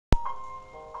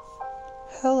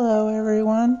Hello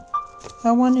everyone.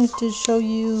 I wanted to show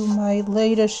you my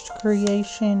latest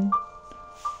creation.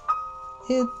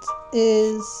 It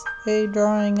is a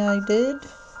drawing I did.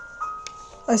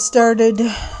 I started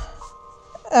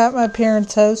at my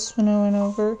parents' house when I went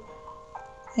over,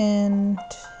 and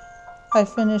I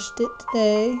finished it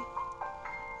today.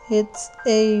 It's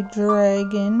a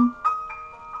dragon,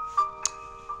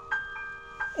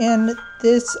 and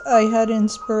this I had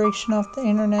inspiration off the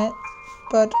internet,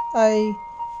 but I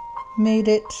made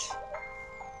it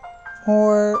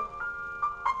more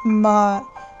mine.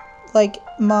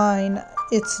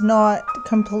 It's not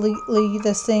completely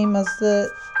the same as the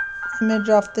image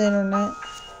off the internet.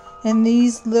 And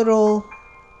these little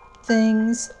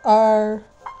things are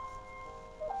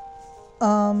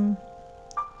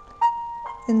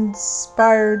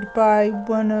inspired by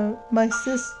one of my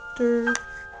sister.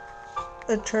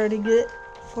 I'll try to get it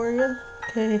for you.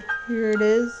 Okay, here it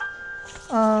is.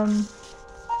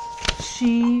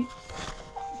 She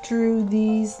drew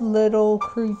these little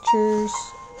creatures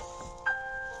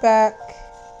back.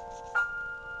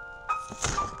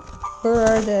 Where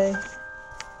are they?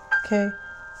 Okay,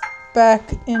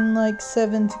 back in like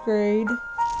 7th grade.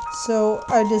 So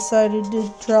I decided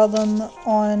to draw them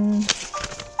on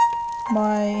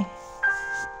my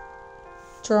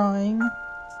drawing.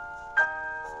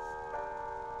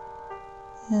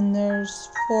 And there's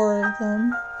 4 of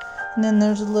them. And then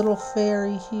there's a little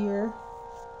fairy here.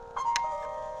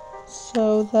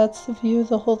 So that's the view of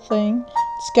the whole thing.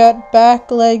 It's got back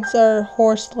legs are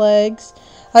horse legs.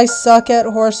 I suck at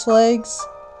horse legs.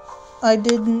 I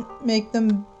didn't make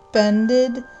them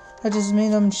bended. I just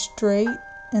made them straight,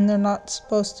 and they're not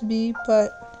supposed to be,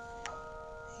 but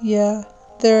yeah,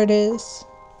 there it is.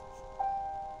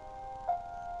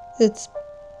 It's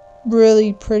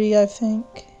really pretty, I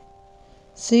think.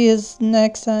 See you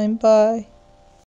next time. Bye.